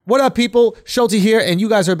What up, people? Schulte here, and you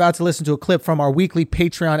guys are about to listen to a clip from our weekly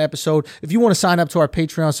Patreon episode. If you want to sign up to our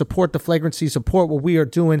Patreon, support the flagrancy, support what we are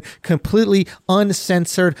doing, completely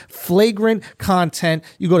uncensored, flagrant content,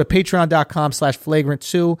 you go to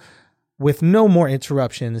patreon.com/flagrant2. With no more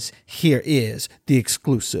interruptions, here is the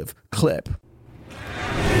exclusive clip.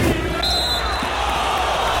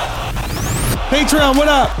 Patreon, what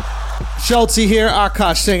up? Schulte here,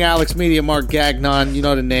 Akash Singh, Alex Media, Mark Gagnon, you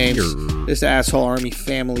know the names. This asshole army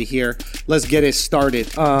family here. Let's get it started.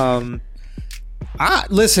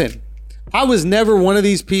 Listen, I was never one of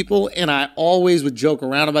these people, and I always would joke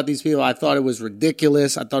around about these people. I thought it was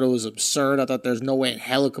ridiculous. I thought it was absurd. I thought there's no way in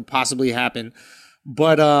hell it could possibly happen.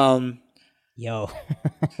 But Yo,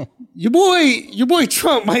 your boy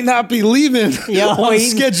Trump might not be leaving on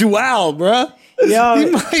schedule, bruh. Yo,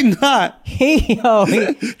 he might not.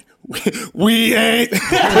 We ain't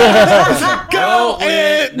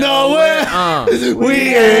going nowhere. We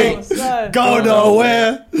ain't go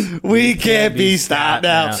nowhere. We can't be stopped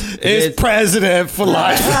now. It's president for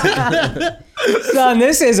life. Son,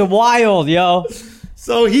 this is wild, yo.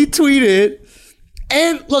 So he tweeted,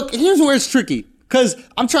 and look, here's where it's tricky, because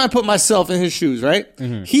I'm trying to put myself in his shoes, right?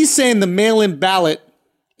 Mm-hmm. He's saying the mail-in ballot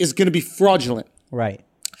is going to be fraudulent. Right.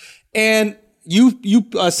 And you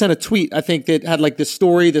sent a tweet, I think, that had like this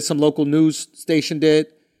story that some local news station did.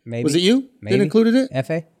 Maybe. Was it you that included it?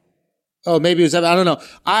 FA? Oh, maybe it was, I don't know.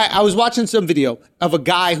 I was watching some video of a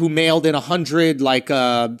guy who mailed in 100 like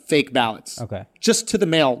fake ballots. Okay. Just to the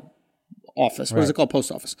mail office. What is it called?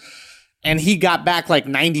 Post office. And he got back like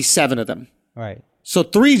 97 of them. Right. So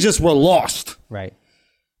 3 just were lost. Right.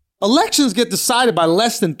 Elections get decided by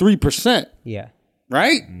less than 3%. Yeah.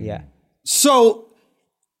 Right? Yeah. So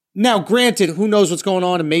now, granted, who knows what's going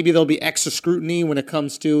on, and maybe there'll be extra scrutiny when it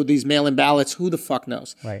comes to these mail-in ballots. Who the fuck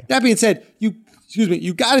knows? Right. That being said, you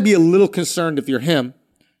got to be a little concerned if you're him.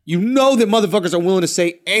 You know that motherfuckers are willing to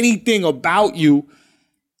say anything about you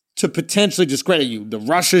to potentially discredit you. The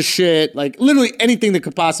Russia shit, like literally anything that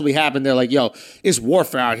could possibly happen. They're like, yo, it's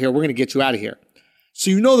warfare out here. We're going to get you out of here.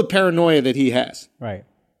 So you know the paranoia that he has. Right.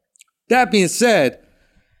 That being said,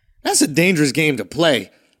 that's a dangerous game to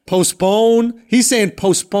play. Postpone. He's saying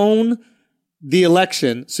postpone the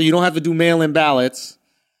election so you don't have to do mail-in ballots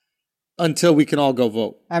until we can all go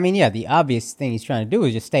vote. I mean, yeah, the obvious thing he's trying to do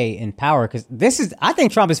is just stay in power, because I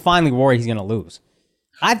think Trump is finally worried he's going to lose.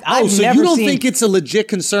 So you don't think it's a legit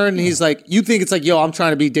concern? And he's like, you think it's like, yo, I'm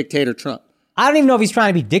trying to be dictator Trump. I don't even know if he's trying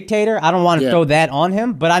to be dictator. I don't want to throw that on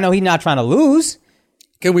him, but I know he's not trying to lose.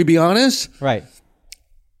 Can we be honest? Right.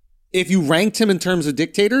 If you ranked him in terms of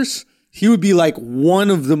dictators, he would be like one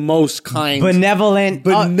of the most kind, benevolent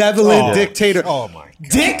dictator. Oh my God.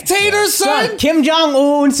 Dictator, son? Kim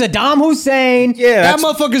Jong-un, Saddam Hussein. Yeah, that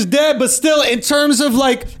motherfucker's dead, but still, in terms of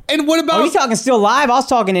like, and what about? Are you talking still alive? I was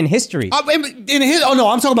talking in history. I'm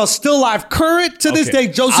talking about still alive, current to this day.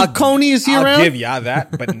 Joseph Kony is here around. I'll give y'all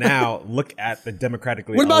that, but now look at the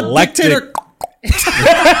democratically what about elected. Dictator?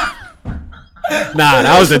 Nah,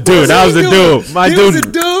 that was a dude. That was a dude. My dude. Was a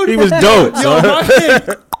dude. He was dope. Yo, my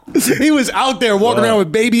man, he was out there walking around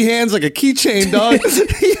with baby hands like a keychain, dog.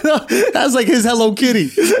 That was like his Hello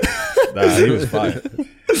Kitty. Nah, he was fire.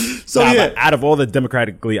 So but out of all the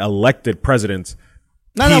democratically elected presidents,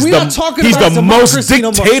 we're not talking he's about the most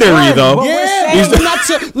dictatory, though. Yeah,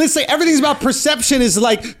 let's say everything's about perception. Is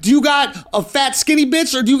like, do you got a fat skinny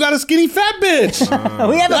bitch or do you got a skinny fat bitch?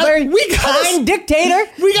 We have a very kind dictator.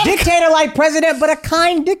 Dictator-like president, but a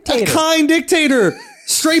kind dictator. A kind dictator.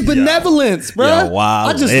 Straight benevolence, bro. Wow.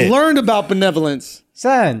 I just learned about benevolence.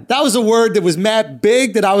 Son. That was a word that was mad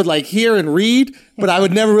big that I would like hear and read, but I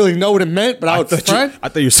would never really know what it meant, but I would front. I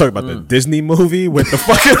thought you were talking about the Disney movie with the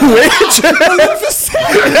fucking witch.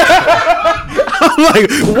 I'm like,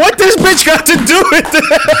 what this bitch got to do with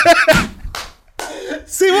it?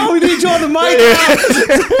 See why we need you on the mic?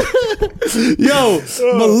 Yo,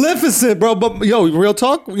 Maleficent, bro. But yo, real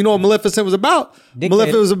talk. You know what Maleficent was about?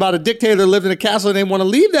 Maleficent was about a dictator that lived in a castle and didn't want to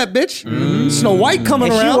leave that bitch. Snow White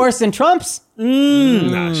coming around. Is she worse than Trump's?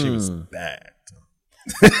 Nah, she was bad.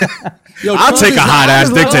 Yo, I'll take a hot ass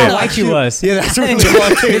dictator. Like she was. Yeah, that's really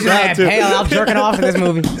what I came down to. Pale out jerking off in this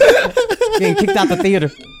movie. Getting kicked out the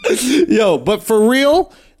theater. Yo, but for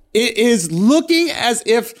real, it is looking as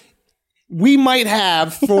if we might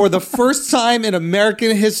have, for the first time in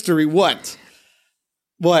American history, what?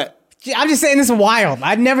 I'm just saying this is wild.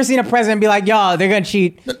 I've never seen a president be like, yo, they're going to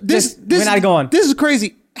cheat. We're not going. This is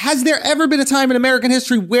crazy. Has there ever been a time in American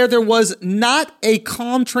history where there was not a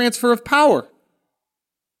calm transfer of power?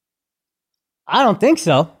 I don't think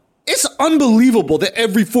so. It's unbelievable that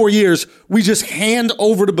every 4 years we just hand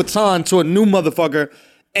over the baton to a new motherfucker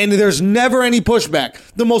And there's never any pushback.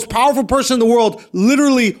 The most powerful person in the world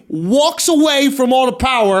literally walks away from all the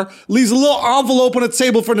power, leaves a little envelope on the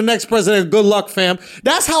table for the next president. Good luck, fam.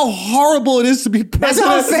 That's how horrible it is to be president.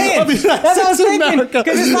 That's what I'm saying. Of the United That's what I'm States of thinking. America.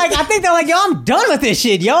 Because it's like, I think they're like, yo, I'm done with this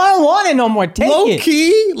shit. Yo, I don't want it no more. Take Low it.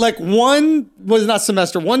 key, like one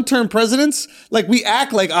term presidents, like we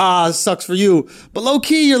act like, it sucks for you. But low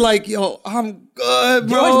key, you're like, yo, I'm good,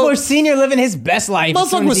 bro. George Bush Sr. living his best life. as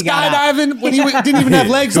soon Motherfucker as was he got out. skydiving when he didn't even have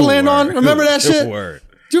legs to land on. Remember that shit? Word.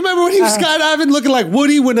 Do you remember when he was skydiving looking like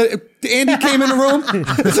Woody when Andy came in the room?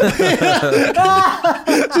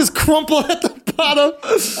 Just crumpled at the bottom.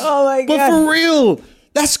 Oh my But God. for real,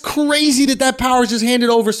 that's crazy that power is just handed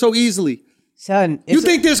over so easily. Son, You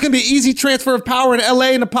think there's going to be an easy transfer of power in LA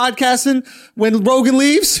in the podcasting when Rogan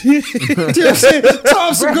leaves? Do you know what I'm saying?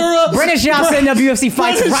 Tom Segura. Brennan Schaub setting up UFC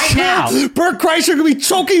fights Brennan right Schaub, now. Bert Kreischer going to be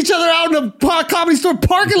choking each other out in the Comedy Store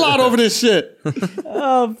parking lot over this shit.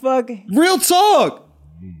 Oh, fuck. Real talk.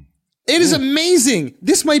 It is amazing.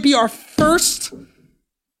 This might be our first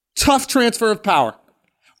tough transfer of power.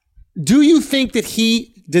 Do you think that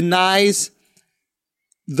he denies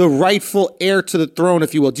the rightful heir to the throne,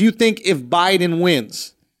 if you will? Do you think if Biden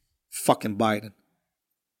wins, fucking Biden,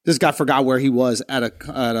 this guy forgot where he was at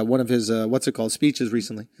one of his, speeches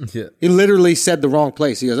recently. Yeah. He literally said the wrong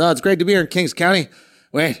place. He goes, it's great to be here in Kings County.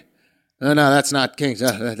 Wait. No, that's not Kings.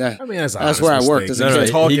 I mean, that's where I worked. He's No, no,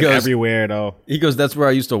 talking he goes- everywhere, though. He goes, that's where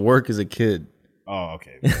I used to work as a kid. Oh,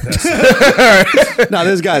 okay. No,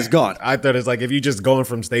 this guy's gone. I thought it's like if you just going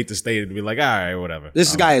from state to state, it'd be like, all right, whatever.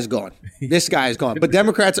 This guy is gone. This guy is gone. But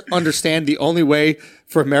Democrats understand the only way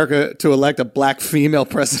for America to elect a black female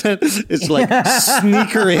president is to like sneak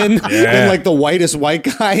her in like the whitest white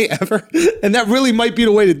guy ever. And that really might be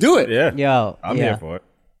the way to do it. Yeah. Yo, I'm yeah. here for it.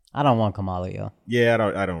 I don't want Kamala, yo. Yeah,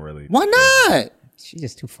 I don't really. Why not? She's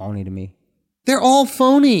just too phony to me. They're all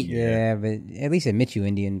phony. Yeah, but at least admit you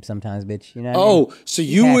Indian sometimes, bitch. You know what I mean? Oh, so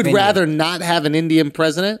you half would Indian. rather not have an Indian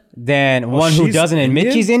president? Than one who she's doesn't admit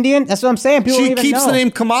Indian? she's Indian? That's what I'm saying. People She don't even keeps know. the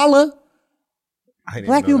name Kamala. I didn't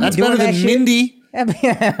Black know people that. That's doing better that than shit? Mindy.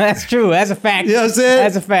 That's true. That's a fact. You know what I'm saying?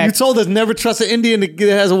 That's a fact. You told us never trust an Indian that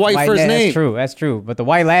has a white first name. That's true. That's true. But the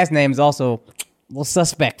white last name is also a little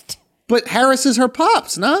suspect. But Harris is her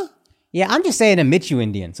pops, nah? Yeah, I'm just saying admit you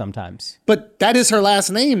Indian sometimes. But that is her last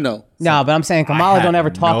name, though. No, but I'm saying Kamala I don't had ever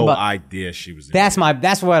talk no about. idea she was. That's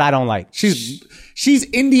what I don't like. She's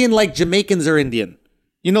Indian like Jamaicans are Indian.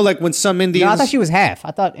 You know, like when some Indians. No, I thought she was half.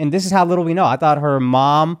 I thought, and this is how little we know. I thought her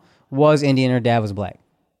mom was Indian, her dad was black.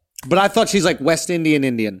 But I thought she's like West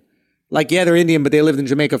Indian. Like, yeah, they're Indian, but they lived in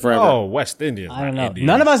Jamaica forever. Oh, West Indian. I don't know. Indian.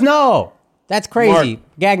 None of us know. That's crazy. Mark.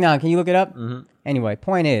 Gagnon, can you look it up? Anyway,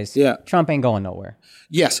 point is, Yeah. Trump ain't going nowhere.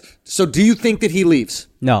 Yes. So do you think that he leaves?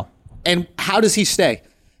 No. And how does he stay?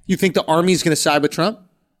 You think the army's going to side with Trump?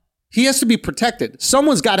 He has to be protected.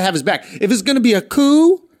 Someone's got to have his back. If it's going to be a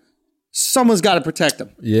coup, someone's got to protect him.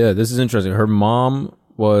 Yeah, this is interesting. Her mom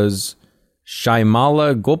was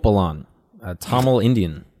Shaimala Gopalan, a Tamil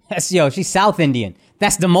Indian. She's South Indian.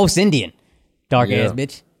 That's the most Indian. Dark Yeah. ass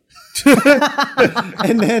bitch.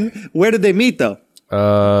 And then where did they meet, though?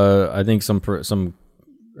 I think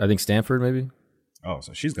I think Stanford maybe. Oh,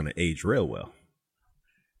 so she's gonna age real well.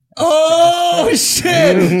 Oh,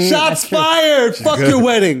 shit. Shots fired. Fuck your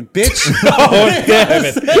wedding, bitch.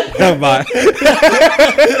 Come on.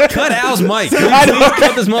 Cut Al's mic.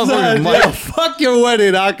 Cut this motherfucker's Yo, mic. fuck your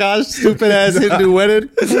wedding, Akash. Stupid ass Hindu wedding.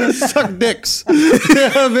 Suck dicks. You know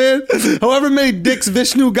what I mean? However many dicks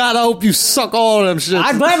Vishnu got, I hope you suck all of them shit.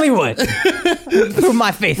 I gladly would. Prove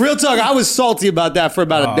my faith. Real talk, I was salty about that for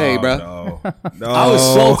about a day, bro. No. I was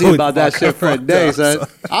salty about that shit for a day, son.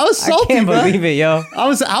 I was I salty, can't bro. believe it, yo.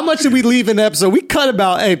 How much did we leave in the episode? We cut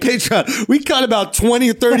about, Patreon, we cut about 20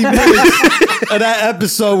 or 30 minutes of that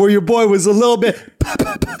episode where your boy was a little bit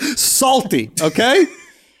salty, okay?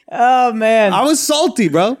 Oh, man. I was salty,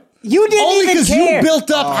 bro. You didn't Only even because care. you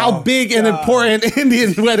built up how big and important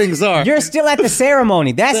Indian weddings are. You're still at the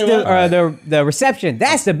ceremony. That's the reception.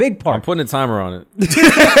 That's the big I'm part. putting a timer on it. You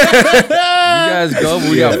guys go.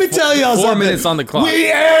 We got Let me tell y'all 4 something. minutes on the clock.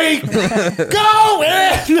 We ain't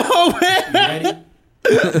going nowhere.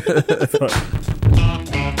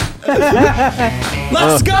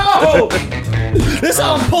 Let's go. This is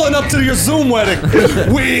how I'm pulling up to your Zoom wedding.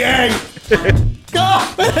 We ain't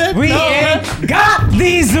going We nowhere. ain't got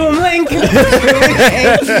the Zoom link. We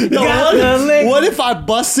ain't got the link. What if I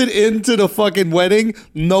busted into the fucking wedding,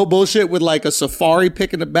 no bullshit, with like a safari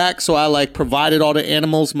pick in the back, so I like provided all the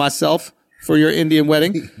animals myself for your Indian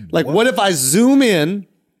wedding? Like, what if I zoom in?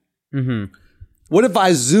 What if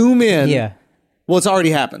I zoom in? Yeah. Well, it's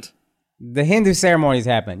already happened. The Hindu ceremonies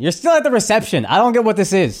happen. You're still at the reception. I don't get what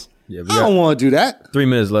this is. Yeah, we I got don't want to do that. 3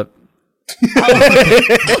 minutes left.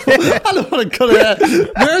 I don't want to go to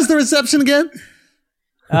that. Where's the reception again?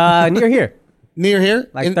 Near here. Near here?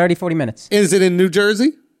 Like 30, 40 minutes. Is it in New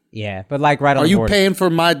Jersey? Yeah, but like right on Are the you border. paying for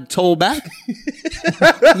my toll back?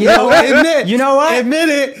 You know what? Admit. You know what? Admit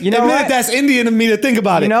it. You know Admit what? That's Indian of me to think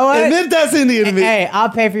about it. You know what? Admit that's Indian of me. Hey, I'll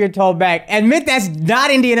pay for your toll back. Admit that's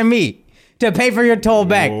not Indian of me to pay for your toll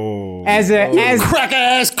back. As Crack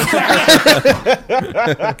ass crack.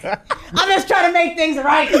 I'm just trying to make things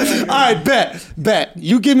right. All right, bet.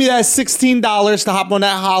 You give me that $16 to hop on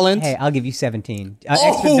that Holland. Hey, I'll give you 17.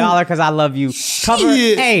 Extra $1 because I love you.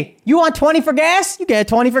 Shit. Hey, you want 20 for gas? You get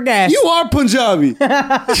 20 for gas. You are Punjabi.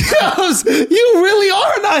 Yes, you really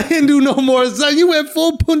are not Hindu no more, son. You went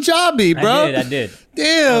full Punjabi, bro. I did.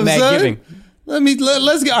 Damn, Mad son. giving.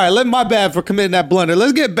 Let's get all right. My bad for committing that blunder.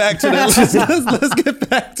 Let's get back to that.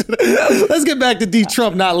 Let's get back to D.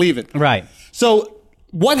 Trump not leaving. Right. So,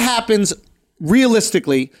 what happens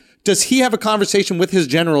realistically? Does he have a conversation with his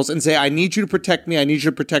generals and say, "I need you to protect me. I need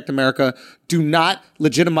you to protect America. Do not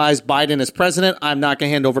legitimize Biden as president. I'm not going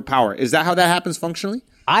to hand over power." Is that how that happens functionally?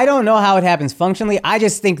 I don't know how it happens functionally. I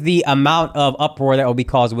just think the amount of uproar that will be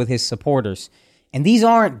caused with his supporters. And these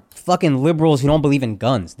aren't fucking liberals who don't believe in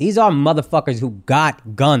guns. These are motherfuckers who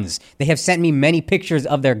got guns. They have sent me many pictures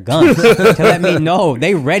of their guns to let me know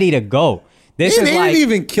they ready to go. This They is like, didn't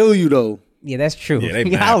even kill you though. yeah, that's true. Yeah, they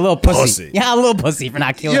You mad got a little pussy. pussy. You got a little pussy for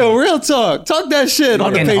not killing Yo, me. real talk. Talk that shit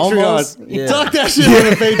on the Fucking homos. Patreon. Yeah. Talk that shit on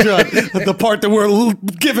the Patreon. The part that we're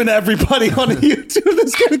giving everybody on the YouTube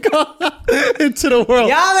that's going to go into the world.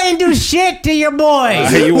 Y'all ain't do shit to your boys.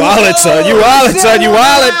 Hey, you wildin', son. You wildin', son. You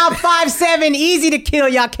wildin'. Around 5'7", easy to kill.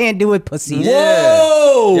 Y'all can't do it, pussies.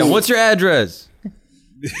 Whoa! Yeah, what's your address?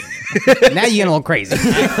 Now you getting a little crazy.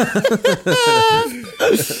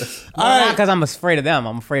 All right, because I'm afraid of them.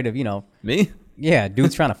 I'm afraid of Me? Yeah,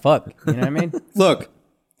 dude's trying to fuck. You know what I mean? Look,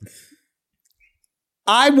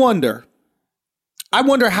 I wonder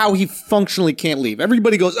how he functionally can't leave.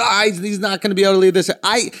 Everybody goes, he's not going to be able to leave this.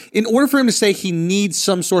 In order for him to say he needs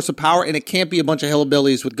some source of power, and it can't be a bunch of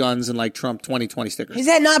hillbillies with guns and like Trump 2020 stickers. Is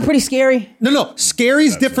that not pretty scary? No. Scary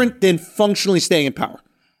is different than functionally staying in power.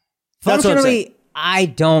 That's what I'm saying. Functionally, I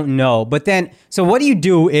don't know. But then, so what do you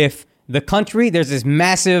do if the country, there's this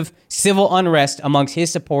massive civil unrest amongst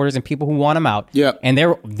his supporters and people who want him out. Yep. And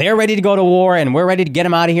they're ready to go to war, and we're ready to get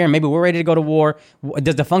him out of here, and maybe we're ready to go to war.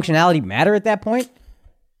 Does the functionality matter at that point?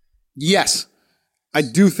 Yes, I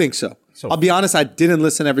do think so. I'll be honest, I didn't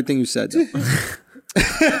listen to everything you said. I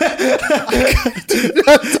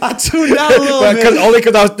tuned out a little bit. Only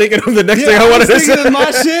because I was thinking of the next thing I I wanted was to thinking say. of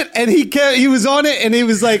my shit, and he was on it, and he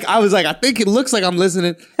was like, I was like, I think it looks like I'm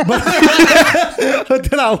listening, but, but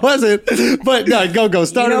then I wasn't. But no, go,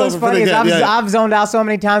 start You know it what's over funny from is the get. I've zoned out so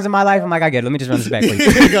many times in my life. I'm like, I get it. Let me just run this back,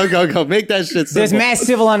 please. Go, make that shit simple. There's mass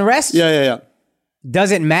civil unrest. Yeah.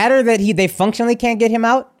 Does it matter that they functionally can't get him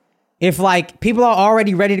out? If like people are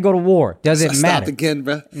already ready to go to war, does it I stopped matter? again,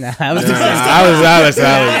 bro. Nah, I was just I was.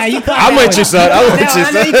 I'm with you, son. I'm with you, I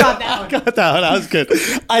know you son. caught that one. Got that one. That was good.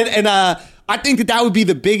 I think that would be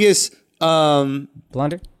the biggest.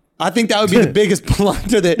 Blunder. I think that would be the biggest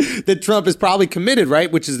blunder that Trump has probably committed,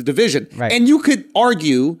 right? Which is the division. Right. And you could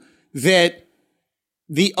argue that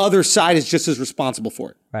the other side is just as responsible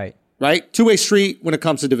for it. Right? Two-way street when it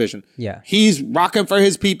comes to division. Yeah. He's rocking for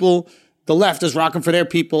his people. The left is rocking for their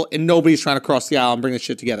people, and nobody's trying to cross the aisle and bring this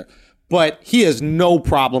shit together. But he has no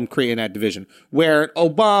problem creating that division. Where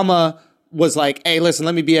Obama was like, hey, listen,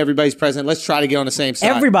 let me be everybody's president. Let's try to get on the same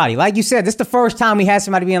side. Everybody, like you said, this is the first time we had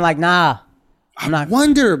somebody being like, nah, I'm not.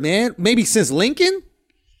 Wonder, man, maybe since Lincoln?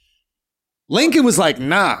 Lincoln was like,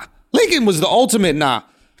 nah. Lincoln was the ultimate nah.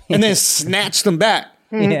 And then snatched them back.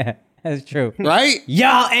 Yeah, that's true. Right?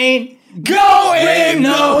 Y'all ain't Going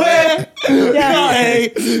nowhere. Y'all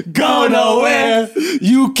ain't go nowhere.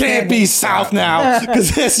 You can't be South now.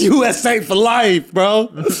 Because that's USA for life,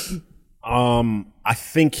 bro. I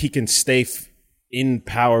think he can stay in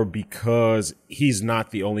power because he's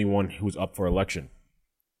not the only one who's up for election.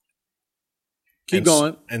 Keep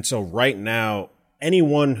going. And so right now,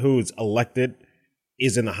 anyone who's elected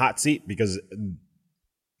is in the hot seat because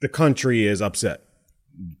the country is upset.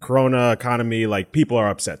 Corona economy, like people are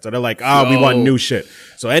upset. So they're like, we want new shit.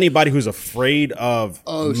 So anybody who's afraid of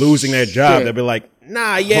losing their job, shit. they'll be like,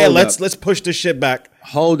 let's push this shit back.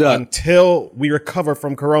 Hold up. Until we recover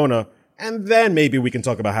from Corona. And then maybe we can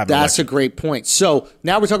talk about having That's a great point. So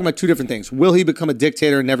now we're talking about two different things. Will he become a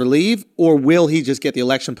dictator and never leave, or will he just get the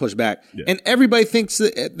election pushed back? Yeah. And everybody thinks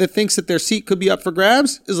that their seat could be up for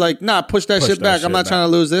grabs is like, nah, push that shit back. I'm not trying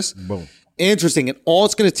to lose this. Boom. Interesting. And all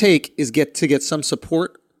it's going to take is get some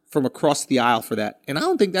support from across the aisle for that. And I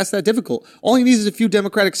don't think that's that difficult. All he needs is a few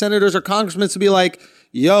Democratic senators or congressmen to be like,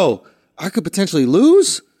 yo, I could potentially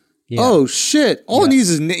lose. Yeah. Oh, shit. All it needs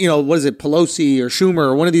is, what is it, Pelosi or Schumer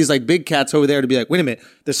or one of these like big cats over there to be like, wait a minute,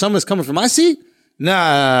 there's someone that's coming from my seat?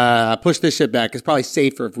 Nah, push this shit back. It's probably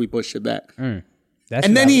safer if we push it back. And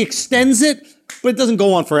then he extends it, but it doesn't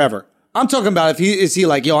go on forever. I'm talking about is he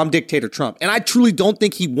like, yo, I'm dictator Trump. And I truly don't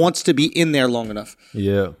think he wants to be in there long enough.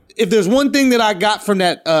 Yeah. If there's one thing that I got from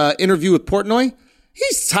that interview with Portnoy,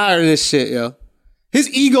 he's tired of this shit, yo. His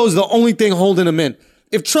ego is the only thing holding him in.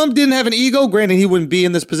 If Trump didn't have an ego, granted, he wouldn't be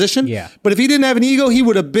in this position. Yeah. But if he didn't have an ego, he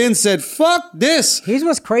would have been said, fuck this. Here's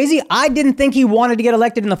what's crazy. I didn't think he wanted to get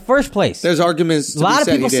elected in the first place. There's arguments. A lot of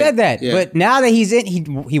people said that. Yeah. But now that he's in,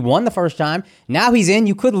 he won the first time. Now he's in.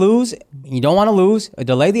 You could lose. You don't want to lose. Or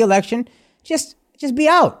delay the election. Just be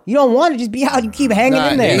out. You don't want to just be out. You keep hanging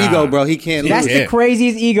in there. Ego, bro. He can't That's lose. the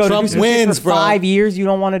craziest ego. Trump to do wins, for bro. 5 years you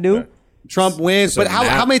don't want to do. Trump wins. So but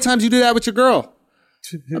how many times you do that with your girl?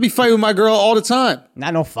 I be fighting with my girl all the time.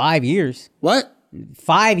 Not no 5 years. What?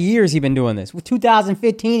 5 years he been doing this. With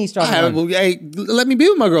 2015 he started. Hey, let me be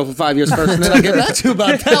with my girl for 5 years first, and then I get back to you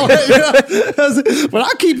about that. But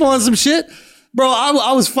I keep on some shit, bro.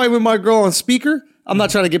 I was fighting with my girl on speaker. I'm not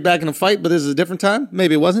trying to get back in a fight, but this is a different time.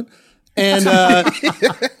 Maybe it wasn't. And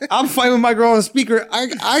I'm fighting with my girl on speaker.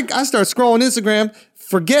 I start scrolling Instagram.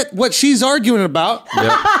 Forget what she's arguing about.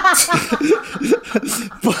 Yep.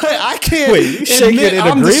 But I can't admit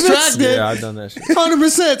I'm distracted. Yeah, I've done that shit.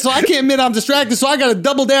 100%. So I can't admit I'm distracted. So I got to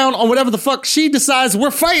double down on whatever the fuck she decides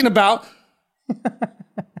we're fighting about.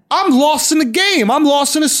 I'm lost in the game. I'm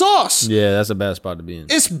lost in the sauce. Yeah, that's a bad spot to be in.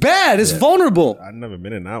 It's bad. It's vulnerable. I've never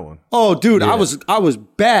been in that one. Oh, dude, Yeah. I was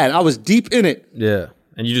bad. I was deep in it. Yeah.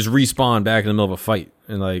 And you just respawn back in the middle of a fight.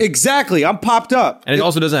 And like Exactly. I'm popped up. And it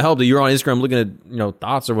also doesn't help that you're on Instagram looking at,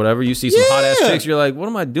 thoughts or whatever. You see some hot ass chicks, you're like, what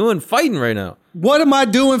am I doing fighting right now? What am I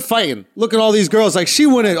doing fighting? Look at all these girls. Like, she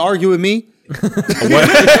wouldn't argue with me.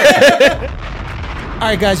 All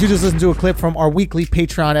right, guys, you just listened to a clip from our weekly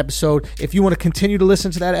Patreon episode. If you want to continue to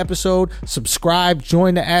listen to that episode, subscribe,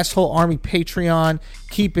 join the Asshole Army Patreon.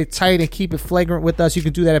 Keep it tight and keep it flagrant with us. You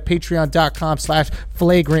can do that at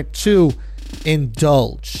patreon.com/flagrant2.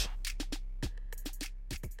 Indulge.